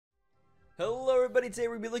Hello everybody, today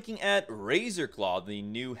we're going to be looking at Razor Claw, the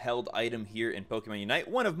new held item here in Pokemon Unite,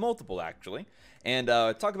 one of multiple actually, and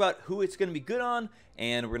talk about who it's going to be good on,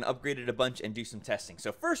 and we're going to upgrade it a bunch and do some testing.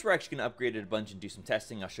 So first we're actually going to upgrade it a bunch and do some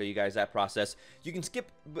testing. I'll show you guys that process. You can skip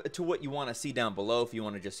to what you want to see down below if you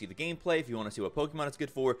want to just see the gameplay, if you want to see what Pokemon it's good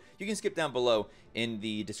for, you can skip down below in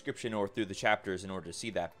the description or through the chapters in order to see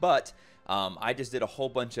that. But I just did a whole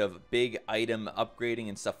bunch of big item upgrading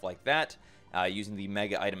and stuff like that. Using the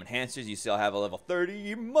Mega Item Enhancers. You see I have a level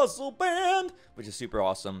 30 Muscle Band, which is super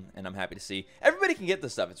awesome, and I'm happy to see. Everybody can get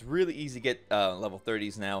this stuff. It's really easy to get level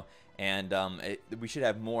 30s now, and we should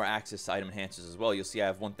have more access to Item Enhancers as well. You'll see I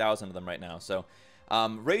have 1,000 of them right now. So,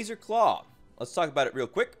 Razor Claw. Let's talk about it real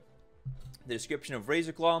quick. The description of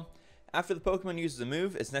Razor Claw. After the Pokemon uses a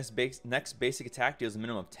move, its next basic attack deals a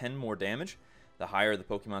minimum of 10 more damage. The higher the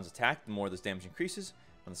Pokemon's attack, the more this damage increases.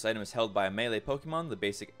 When this item is held by a melee Pokemon, the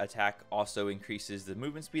basic attack also increases the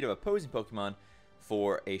movement speed of opposing Pokemon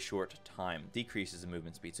for a short time. Decreases the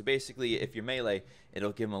movement speed. So basically, if you're melee,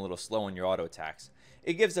 it'll give them a little slow on your auto attacks.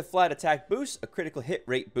 It gives a flat attack boost, a critical hit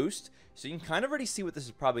rate boost. So you can kind of already see what this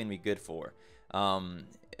is probably going to be good for.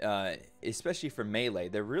 Especially for melee.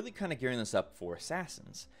 They're really kind of gearing this up for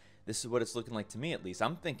assassins. This is what it's looking like to me, at least.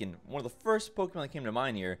 I'm thinking one of the first Pokemon that came to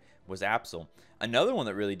mind here was Absol. Another one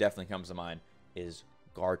that really definitely comes to mind is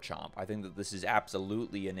Garchomp. I think that this is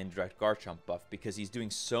absolutely an indirect Garchomp buff because he's doing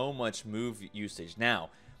so much move usage. Now,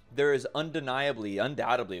 there is undoubtedly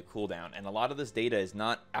a cooldown, and a lot of this data is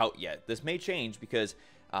not out yet. This may change because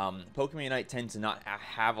Pokemon Unite tends to not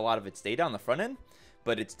have a lot of its data on the front end,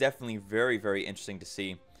 but it's definitely very, very interesting to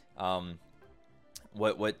see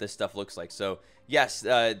what this stuff looks like. So yes,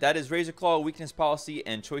 that is Razor Claw. Weakness Policy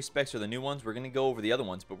and Choice Specs are the new ones. We're going to go over the other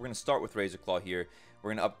ones, but we're going to start with Razor Claw here. We're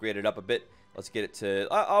going to upgrade it up a bit. Let's get it to,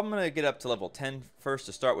 I'm going to get up to level 10 first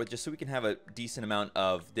to start with, just so we can have a decent amount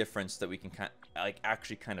of difference that we can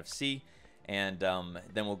actually kind of see, and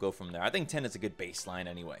then we'll go from there. I think 10 is a good baseline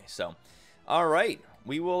anyway. So, all right,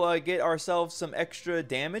 we will get ourselves some extra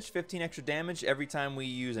damage, 15 extra damage every time we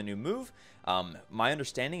use a new move. My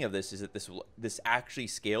understanding of this is that this actually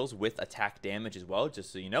scales with attack damage as well,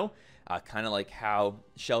 just so you know. Kind of like how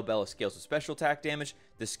Shell Bella scales with special attack damage,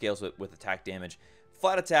 this scales with attack damage.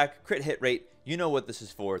 Flat attack, crit hit rate, you know what this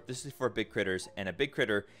is for. This is for big critters, and a big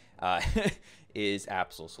critter is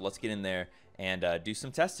Absol. So let's get in there and do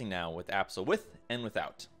some testing now with Absol, with and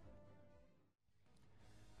without.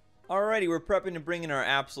 Alrighty, we're prepping to bring in our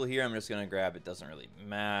Absol here. I'm just going to grab it. Doesn't really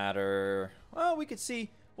matter. Well, we could see.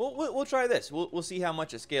 We'll try this. We'll see how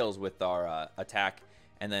much it scales with our attack.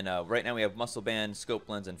 And then right now we have Muscle Band, Scope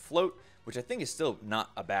Lens, and Float, which I think is still not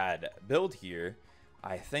a bad build here.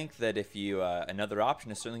 I think that if you, another option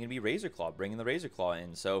is certainly going to be Razor Claw, bringing the Razor Claw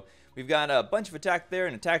in. So we've got a bunch of attack there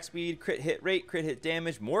and attack speed, crit hit rate, crit hit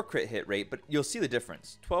damage, more crit hit rate, but you'll see the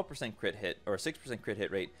difference. 12% crit hit, or 6% crit hit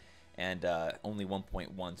rate, and only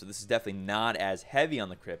 1.1. So this is definitely not as heavy on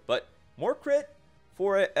the crit, but more crit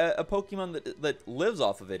for a Pokemon that lives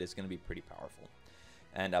off of it is going to be pretty powerful.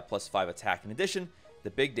 And plus 5 attack. In addition, the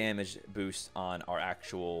big damage boost on our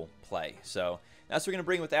actual play. So that's what we're going to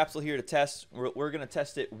bring with Absol here to test. We're going to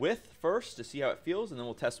test it with first to see how it feels, and then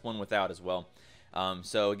we'll test one without as well.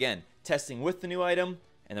 So again, testing with the new item,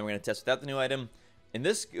 and then we're going to test without the new item. In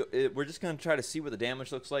this, we're just going to try to see what the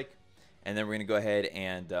damage looks like, and then we're going to go ahead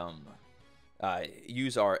and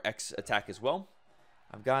use our X attack as well.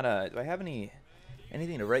 I've got do I have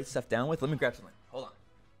anything to write stuff down with? Let me grab something. Hold on.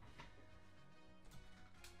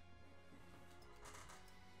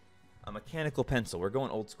 A mechanical pencil. We're going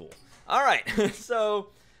old school. All right. So,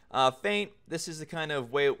 Faint. This is the kind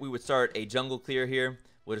of way we would start a jungle clear here.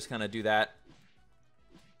 We'll just kind of do that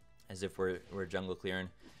as if we're jungle clearing.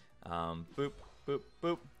 Boop, boop,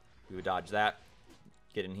 boop. We would dodge that.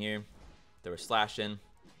 Get in here. Throw a slash in.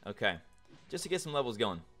 Okay. Just to get some levels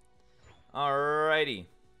going. Alrighty.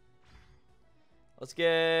 Let's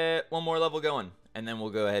get one more level going, and then we'll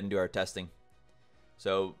go ahead and do our testing.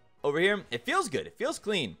 So, over here, it feels good. It feels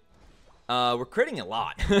clean. We're critting a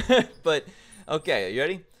lot, but okay, you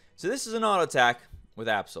ready? So this is an auto attack with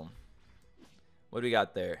Absol. What do we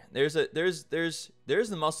got there? There's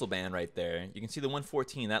the Muscle Band right there. You can see the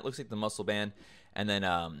 114. That looks like the Muscle Band, and then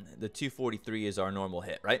the 243 is our normal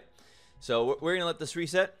hit, right? So we're gonna let this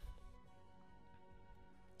reset,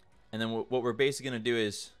 and then what we're basically gonna do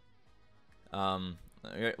is, we'll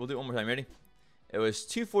do it one more time. Ready? It was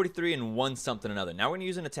 243 and 1 something another. Now we're gonna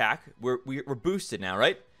use an attack. We're boosted now,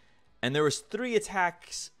 right? And there was 3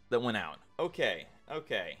 attacks that went out. Okay,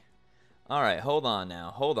 okay. All right, hold on now.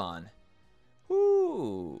 Hold on.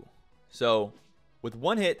 Woo. So with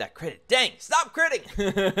one hit, that crit. Dang, stop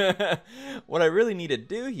critting! What I really need to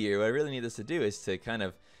do here, what I really need this to do is to kind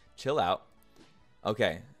of chill out.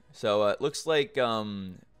 Okay, so it looks like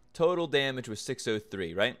total damage was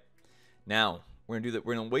 603, right? Now, we're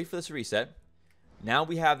gonna wait for this to reset. Now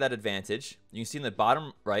we have that advantage. You can see in the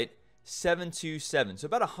bottom right, 727. So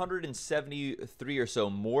about 173 or so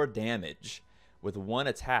more damage with one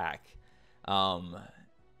attack.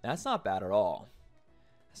 That's not bad at all.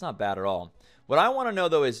 That's not bad at all. What I want to know,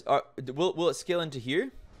 though, is will it scale into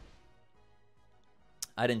here?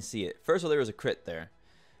 I didn't see it. First of all, there was a crit there.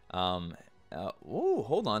 Ooh,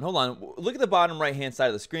 hold on. Look at the bottom right-hand side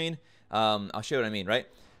of the screen. I'll show you what I mean, right?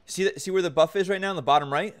 See where the buff is right now in the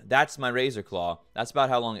bottom right? That's my Razor Claw. That's about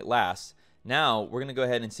how long it lasts. Now, we're going to go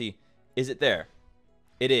ahead and see, is it there?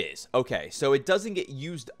 It is. Okay, so it doesn't get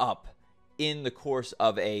used up in the course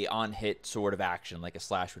of a on-hit sort of action like a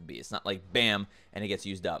slash would be. It's not like bam, and it gets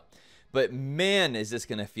used up. But man, is this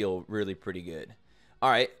going to feel really pretty good. All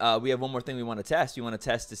right, we have one more thing we want to test. We want to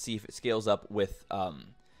test to see if it scales up with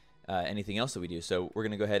anything else that we do. So we're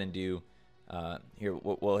going to go ahead and do, here,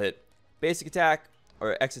 we'll hit basic attack,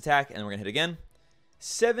 or X attack, and we're going to hit again.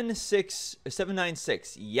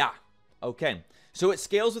 796. Yeah. Okay. So it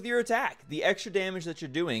scales with your attack. The extra damage that you're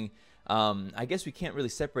doing, I guess we can't really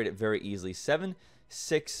separate it very easily.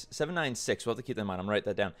 796. We'll have to keep that in mind. I'm going to write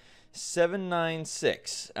that down.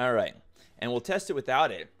 796. All right. And we'll test it without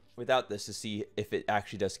this to see if it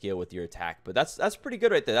actually does scale with your attack. But that's pretty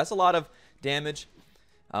good right there. That's a lot of damage.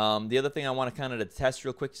 The other thing I want to kind of test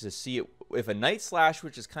real quick is to see if a Night Slash,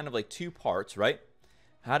 which is kind of like two parts, right?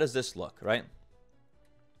 How does this look, right?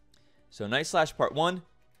 So Night Slash part 1,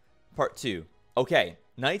 part 2. Okay,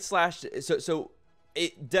 Night Slash, so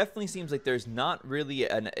it definitely seems like there's not really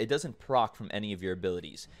it doesn't proc from any of your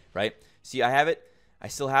abilities, right? See, I have it, I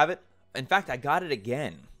still have it. In fact, I got it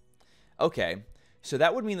again. Okay, so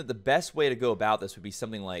that would mean that the best way to go about this would be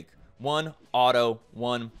something like 1 auto,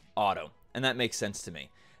 1 auto. And that makes sense to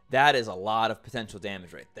me. That is a lot of potential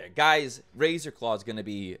damage right there. Guys, Razor Claw is going to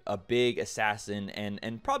be a big assassin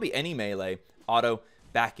and probably any melee. Auto,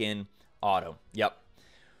 back in, auto. Yep.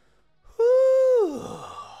 Whew.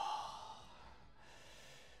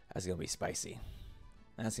 That's going to be spicy.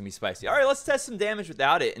 That's going to be spicy. All right, let's test some damage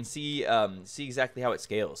without it and see exactly how it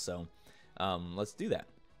scales. So let's do that.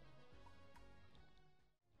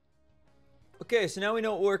 Okay, so now we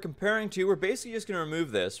know what we're comparing to. We're basically just going to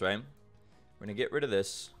remove this, right? We're going to get rid of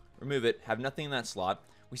this, remove it, have nothing in that slot.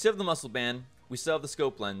 We still have the muscle band, we still have the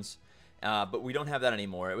scope lens, but we don't have that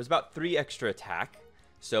anymore. It was about 3 extra attack,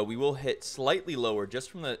 so we will hit slightly lower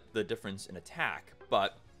just from the difference in attack,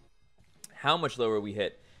 but how much lower we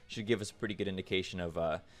hit should give us a pretty good indication of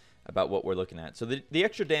about what we're looking at. So the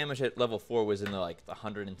extra damage at level 4 was in the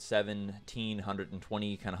 117,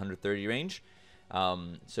 120, kind of 130 range.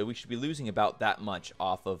 So we should be losing about that much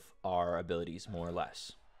off of our abilities, more or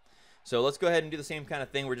less. So let's go ahead and do the same kind of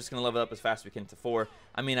thing. We're just going to level up as fast as we can to 4.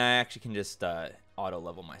 I mean, I actually can just auto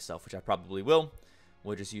level myself, which I probably will.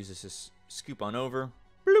 We'll just use this to scoop on over.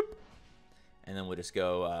 Bloop. And then we'll just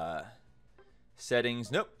go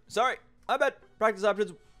settings. Nope. Sorry. I bet. Practice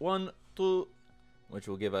options 1, 2, which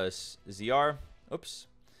will give us ZR. Oops.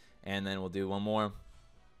 And then we'll do one more.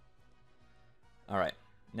 All right.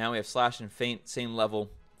 Now we have slash and feint, same level,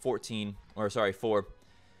 4.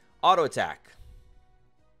 Auto attack.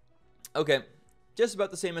 Okay, just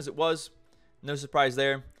about the same as it was. No surprise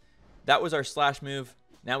there. That was our slash move.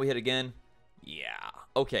 Now we hit again. Yeah.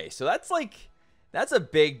 Okay, so that's a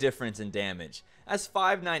big difference in damage. That's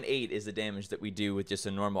 598 is the damage that we do with just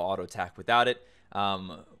a normal auto attack without it.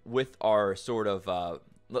 With our sort of,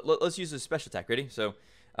 let's use a special attack. Ready? So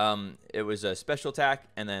it was a special attack,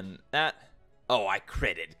 and then that. Oh, I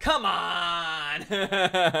critted. Come on!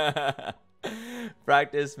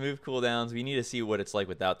 Practice, move cooldowns. We need to see what it's like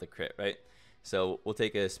without the crit, right? So we'll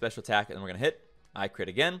take a special attack, and we're going to hit. I crit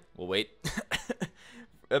again. We'll wait.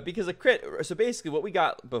 Because a crit, so basically what we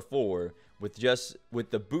got before with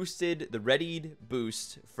the readied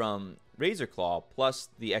boost from Razor Claw plus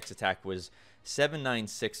the X attack was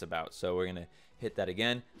 796 about. So we're going to hit that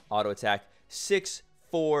again. Auto attack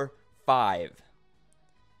 645.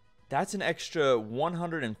 That's an extra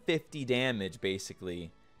 150 damage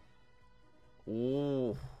basically.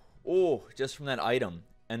 Ooh, just from that item.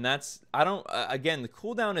 And that's, again, the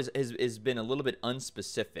cooldown has been a little bit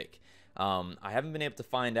unspecific. I haven't been able to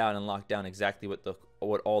find out and lock down exactly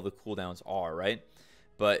what all the cooldowns are, right?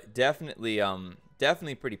 But definitely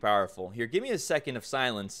pretty powerful. Here, give me a second of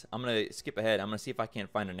silence. I'm going to skip ahead. I'm going to see if I can't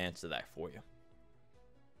find an answer to that for you.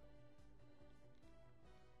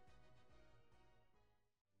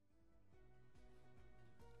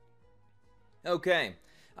 Okay,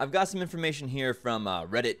 I've got some information here from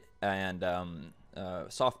Reddit and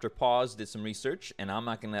Softer Paws did some research, and I'm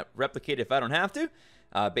not going to replicate it if I don't have to.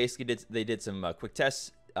 Basically, they did some quick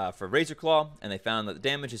tests for Razor Claw, and they found that the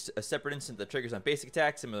damage is a separate instant that triggers on basic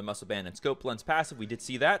attacks, similar to Muscle Band and Scope Lens passive. We did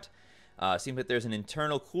see that. Seems like there's an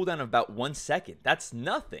internal cooldown of about 1 second. That's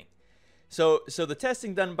nothing. So the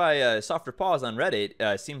testing done by Softer Paws on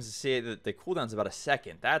Reddit seems to say that the cooldown's about 1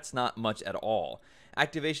 second. That's not much at all.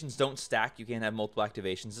 Activations don't stack. You can't have multiple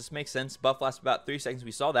activations. This makes sense. Buff lasts about 3 seconds.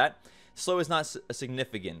 We saw that. Slow is not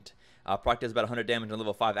significant. Proc does about 100 damage on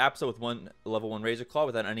level 5 Absol with one level 1 Razor Claw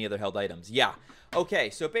without any other held items. Yeah. Okay,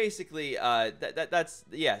 so basically,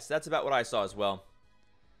 that's about what I saw as well.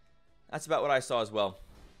 That's about what I saw as well.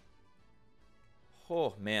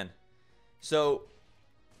 Oh, man. So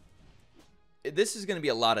this is going to be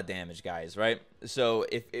a lot of damage, guys, right? So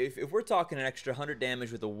if we're talking an extra 100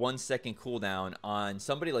 damage with a 1 second cooldown on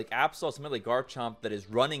somebody like Absol, somebody like Garchomp that is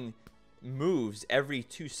running moves every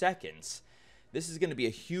 2 seconds, this is going to be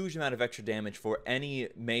a huge amount of extra damage for any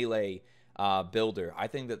melee builder. I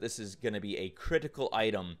think that this is going to be a critical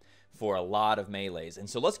item for a lot of melees. And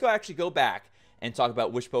so let's actually go back and talk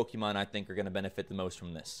about which Pokemon I think are going to benefit the most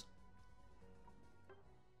from this.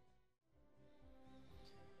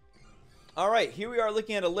 Alright, here we are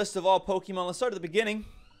looking at a list of all Pokemon. Let's start at the beginning,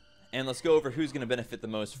 and let's go over who's going to benefit the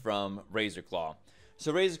most from Razor Claw.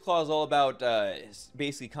 So Razor Claw is all about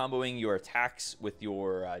basically comboing your attacks with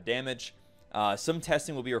your damage. Some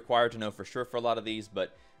testing will be required to know for sure for a lot of these,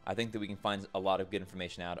 but I think that we can find a lot of good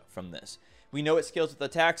information out from this. We know it scales with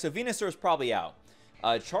attack, so Venusaur is probably out.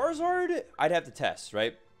 Charizard, I'd have to test,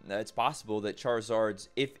 right? It's possible that Charizard's,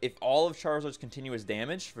 if all of Charizard's continuous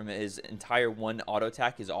damage from his entire one auto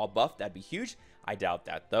attack is all buffed, that'd be huge. I doubt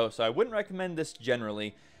that, though, so I wouldn't recommend this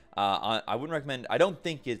generally. I wouldn't recommend, I don't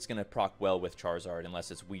think it's going to proc well with Charizard unless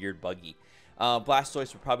it's weird, buggy.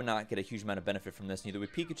 Blastoise would probably not get a huge amount of benefit from this, neither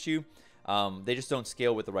would Pikachu. They just don't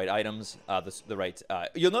scale with the right items,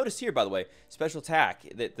 you'll notice here, by the way, special attack,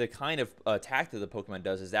 the kind of attack that the Pokemon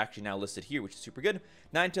does is actually now listed here, which is super good.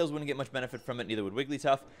 Ninetales wouldn't get much benefit from it, neither would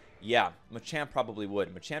Wigglytuff. Yeah, Machamp probably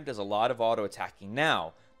would. Machamp does a lot of auto attacking.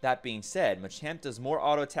 Now, that being said, Machamp does more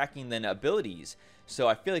auto attacking than abilities, so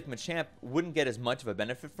I feel like Machamp wouldn't get as much of a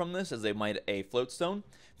benefit from this as they might a Floatstone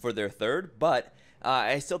for their third, but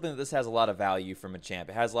I still think that this has a lot of value for Machamp.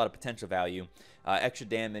 It has a lot of potential value. Extra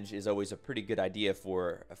damage is always a pretty good idea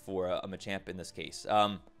for a Machamp in this case.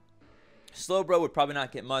 Slowbro would probably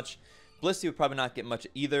not get much. Blissey would probably not get much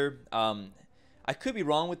either. I could be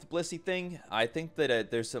wrong with the Blissey thing. I think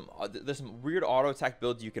that there's some weird auto attack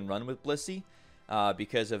builds you can run with Blissey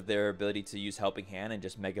because of their ability to use Helping Hand and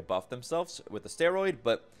just mega buff themselves with the steroid.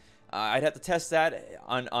 But I'd have to test that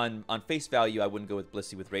on face value. I wouldn't go with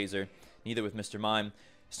Blissey with Razor, neither with Mr. Mime.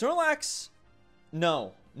 Snorlax,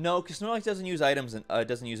 no, because Snorlax doesn't use items and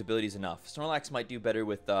doesn't use abilities enough. Snorlax might do better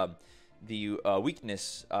with the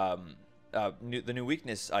weakness, the new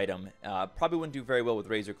weakness item. Probably wouldn't do very well with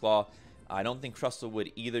Razor Claw. I don't think Crustle would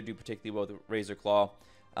either do particularly well with Razor Claw.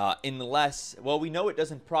 Unless, well, we know it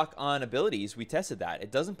doesn't proc on abilities. We tested that.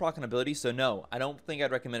 It doesn't proc on abilities, so no. I don't think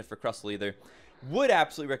I'd recommend it for Crustle either. Would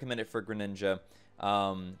absolutely recommend it for Greninja.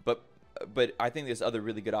 But I think there's other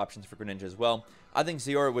really good options for Greninja as well. I think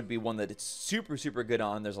Zora would be one that it's super, super good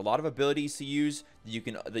on. There's a lot of abilities to use that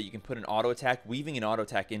you can put an auto attack, weaving an auto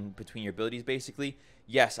attack in between your abilities, basically.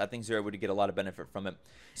 Yes, I think Zora would get a lot of benefit from it.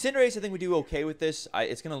 Cinderace, I think, would do okay with this.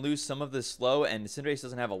 It's going to lose some of the slow, and Cinderace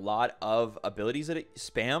doesn't have a lot of abilities that it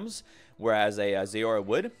spams, whereas a Zora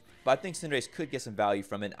would. But I think Cinderace could get some value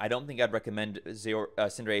from it. I don't think I'd recommend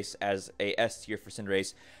Cinderace as a S tier for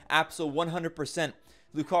Cinderace. Absol, 100%.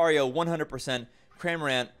 Lucario, 100%.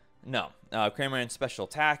 Cramorant, no. Cramorant special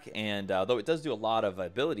attack, and though it does do a lot of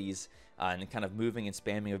abilities and kind of moving and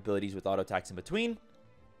spamming abilities with auto attacks in between,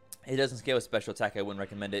 it doesn't scale with special attack. I wouldn't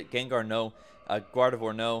recommend it. Gengar, no.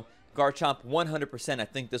 Gardevoir, no. Garchomp, 100%. I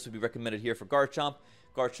think this would be recommended here for Garchomp.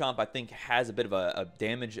 Garchomp, I think, has a bit of a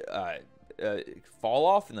damage fall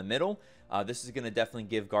off in the middle. This is going to definitely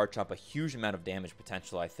give Garchomp a huge amount of damage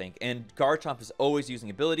potential, I think. And Garchomp is always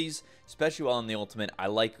using abilities, especially while in the ultimate. I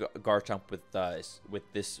like Garchomp with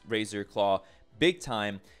this Razor Claw big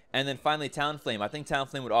time. And then finally, Talonflame. I think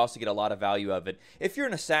Talonflame would also get a lot of value of it. If you're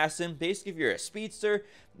an assassin, basically if you're a speedster,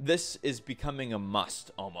 this is becoming a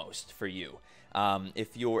must almost for you.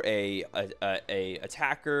 If you're a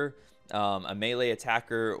attacker, a melee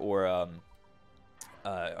attacker, or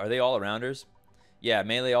are they all-arounders? Yeah,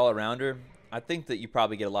 melee all-arounder. I think that you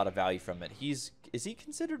probably get a lot of value from it. Is he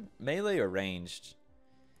considered melee or ranged?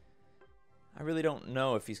 I really don't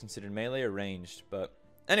know if he's considered melee or ranged, but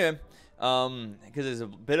Anyway, because there's a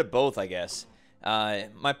bit of both, I guess.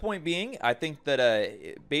 My point being, I think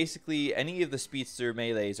that basically any of the speedster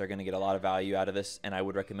melees are going to get a lot of value out of this, and I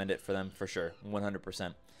would recommend it for them for sure,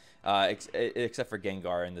 100%. Except for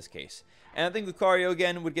Gengar in this case. And I think Lucario,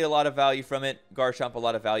 again, would get a lot of value from it. Garchomp, a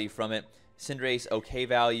lot of value from it. Cinderace, okay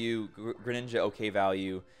value. Greninja, okay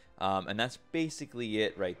value. And that's basically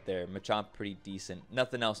it right there. Machamp, pretty decent.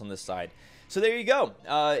 Nothing else on this side. So there you go.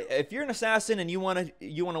 If you're an assassin and you want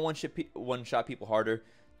to one-shot people harder,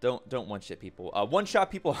 don't one-shot people.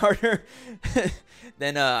 One-shot people harder,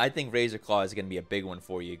 then I think Razor Claw is going to be a big one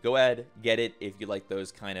for you. Go ahead, get it if you like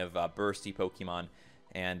those kind of bursty Pokemon.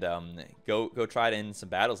 And go try it in some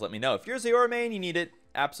battles. Let me know. If you're Zora main, you need it.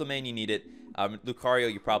 Absol main, you need it.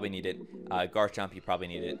 Lucario, you probably need it. Garchomp, you probably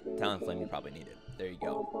need it. Talonflame, you probably need it. There you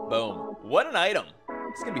go. Boom. What an item.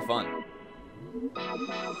 It's going to be fun.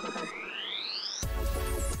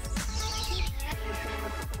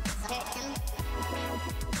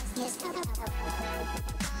 Yes.